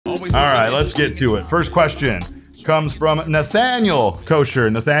right, let's get to it. First question comes from Nathaniel Kosher.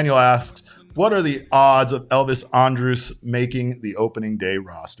 Nathaniel asks, what are the odds of Elvis Andrus making the opening day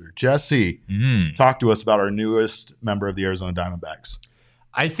roster? Jesse, talk to us about our newest member of the Arizona Diamondbacks.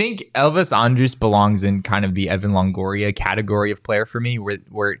 I think Elvis Andrus belongs in kind of the Evan Longoria category of player for me,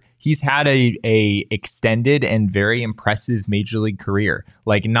 where he's had a extended and very impressive major league career.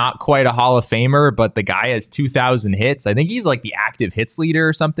 Like, not quite a Hall of Famer, but the guy has 2,000 hits. I think he's like the active hits leader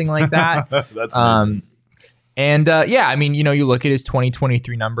or something like that. That's amazing. And yeah, I mean, you look at his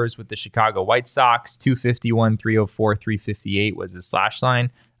 2023 numbers with the Chicago White Sox, 251, 304, 358 was his slash line.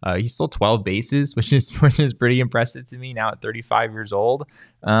 He's still 12 bases, which is pretty impressive to me now at 35 years old.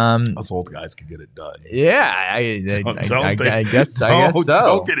 Us old guys can get it done. Yeah, I guess so.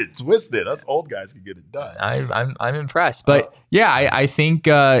 Don't get it twisted. Us old guys can get it done. I'm impressed, but yeah, I think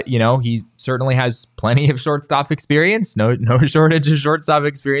he certainly has plenty of shortstop experience. No shortage of shortstop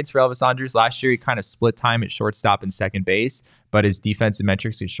experience for Elvis Andrus. Last year, he kind of split time at shortstop and second base, but his defensive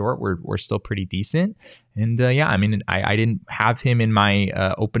metrics at short were still pretty decent. And yeah, I mean, I didn't have him in my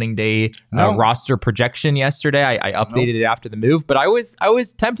opening day roster projection yesterday. I updated it after the move, but I was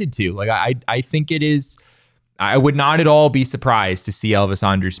tempted to. Like, I think it is. I would not at all be surprised to see Elvis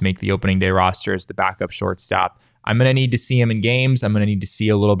Andrus make the opening day roster as the backup shortstop. I'm going to need to see him in games. I'm going to need to see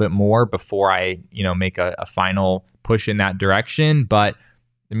a little bit more before I, make a final push in that direction. But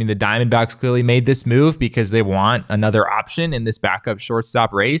I mean, the Diamondbacks clearly made this move because they want another option in this backup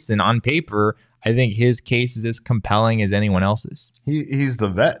shortstop race. And on paper, I think his case is as compelling as anyone else's. He's the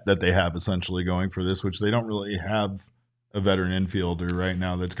vet that they have essentially going for this, which they don't really have a veteran infielder right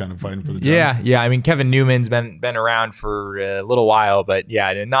now that's kind of fighting for the job. Yeah. I mean, Kevin Newman's been around for a little while, but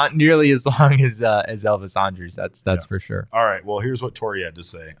yeah, not nearly as long as Elvis Andrus. That's for sure. All right. Well, here's what Tori had to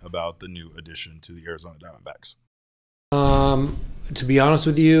say about the new addition to the Arizona Diamondbacks. To be honest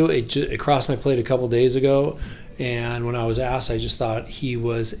with you, it crossed my plate a couple days ago, and when I was asked, I just thought he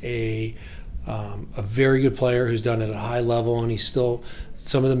was a very good player who's done it at a high level, and he's still,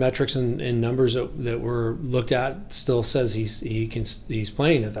 some of the metrics and numbers that were looked at still says he's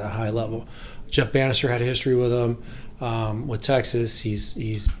playing at that high level. Jeff Bannister had a history with him with Texas.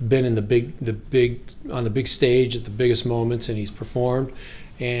 He's been in the big stage at the biggest moments, and he's performed.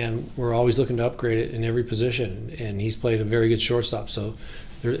 And we're always looking to upgrade it in every position. And he's played a very good shortstop. So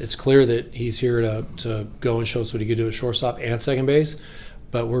it's clear that he's here to go and show us what he could do at shortstop and second base.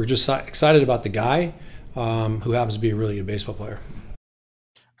 But we're just excited about the guy who happens to be a really good baseball player.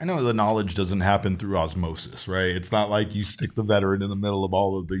 I know the knowledge doesn't happen through osmosis, right? It's not like you stick the veteran in the middle of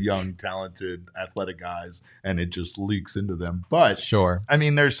all of the young, talented, athletic guys and it just leaks into them. But sure, I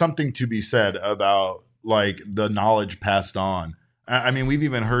mean, there's something to be said about like the knowledge passed on. I mean, we've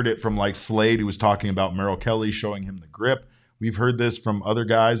even heard it from like Slade, who was talking about Merrill Kelly showing him the grip. We've heard this from other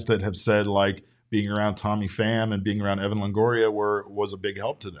guys that have said like being around Tommy Pham and being around Evan Longoria was a big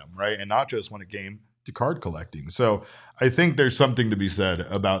help to them, right? And not just when it came to card collecting. So I think there's something to be said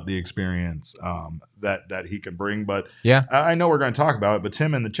about the experience that he can bring. But yeah, I know we're going to talk about it, but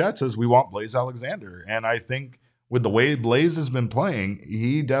Tim in the chat says we want Blaze Alexander. And I think with the way Blaze has been playing,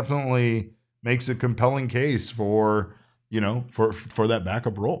 he definitely makes a compelling case for that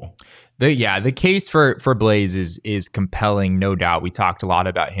backup role. The case for Blaze is compelling, no doubt. We talked a lot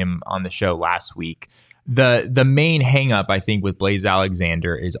about him on the show last week. The main hangup, I think, with Blaze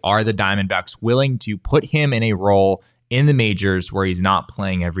Alexander is, are the Diamondbacks willing to put him in a role in the majors where he's not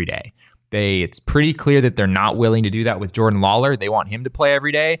playing every day? It's pretty clear that they're not willing to do that with Jordan Lawler. They want him to play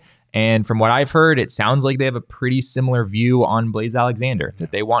every day. And from what I've heard, it sounds like they have a pretty similar view on Blaze Alexander,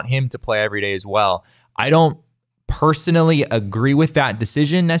 that they want him to play every day as well. I don't personally agree with that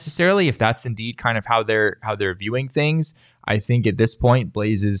decision necessarily, if that's indeed kind of how they're viewing things. I think at this point,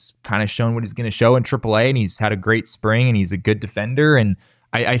 Blaze has kind of shown what he's going to show in AAA, and he's had a great spring, and he's a good defender. And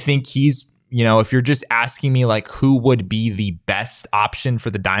I think he's, if you're just asking me like who would be the best option for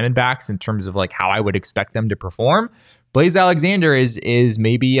the Diamondbacks in terms of like how I would expect them to perform, Blaze Alexander is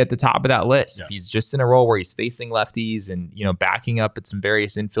maybe at the top of that list. Yeah. If he's just in a role where he's facing lefties and, backing up at some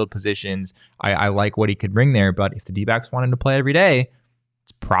various infield positions, I like what he could bring there. But if the D-backs want him to play every day,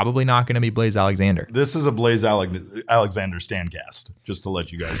 it's probably not going to be Blaze Alexander. This is a Blaze Alexander standcast, just to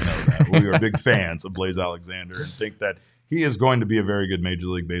let you guys know that. We are big fans of Blaze Alexander and think that he is going to be a very good Major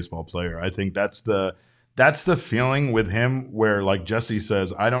League Baseball player. I think that's the feeling with him where, like Jesse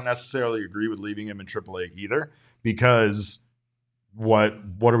says, I don't necessarily agree with leaving him in AAA either, because what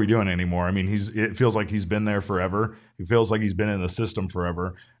are we doing anymore? I mean, it feels like he's been there forever. It feels like he's been in the system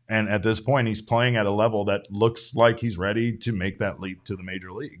forever. And at this point, he's playing at a level that looks like he's ready to make that leap to the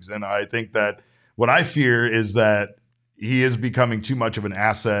major leagues. And I think that what I fear is that he is becoming too much of an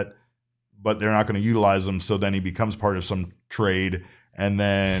asset, but they're not going to utilize him. So then he becomes part of some trade. And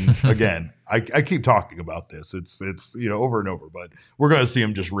then again, I keep talking about this. It's over and over, but we're going to see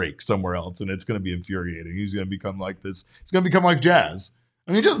him just rake somewhere else, and it's going to be infuriating. He's going to become like this. It's going to become like Jazz.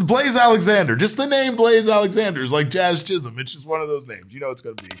 I mean, just Blaze Alexander. Just the name Blaze Alexander is like Jazz Chisholm. It's just one of those names. It's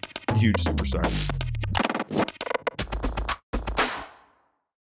going to be a huge superstar.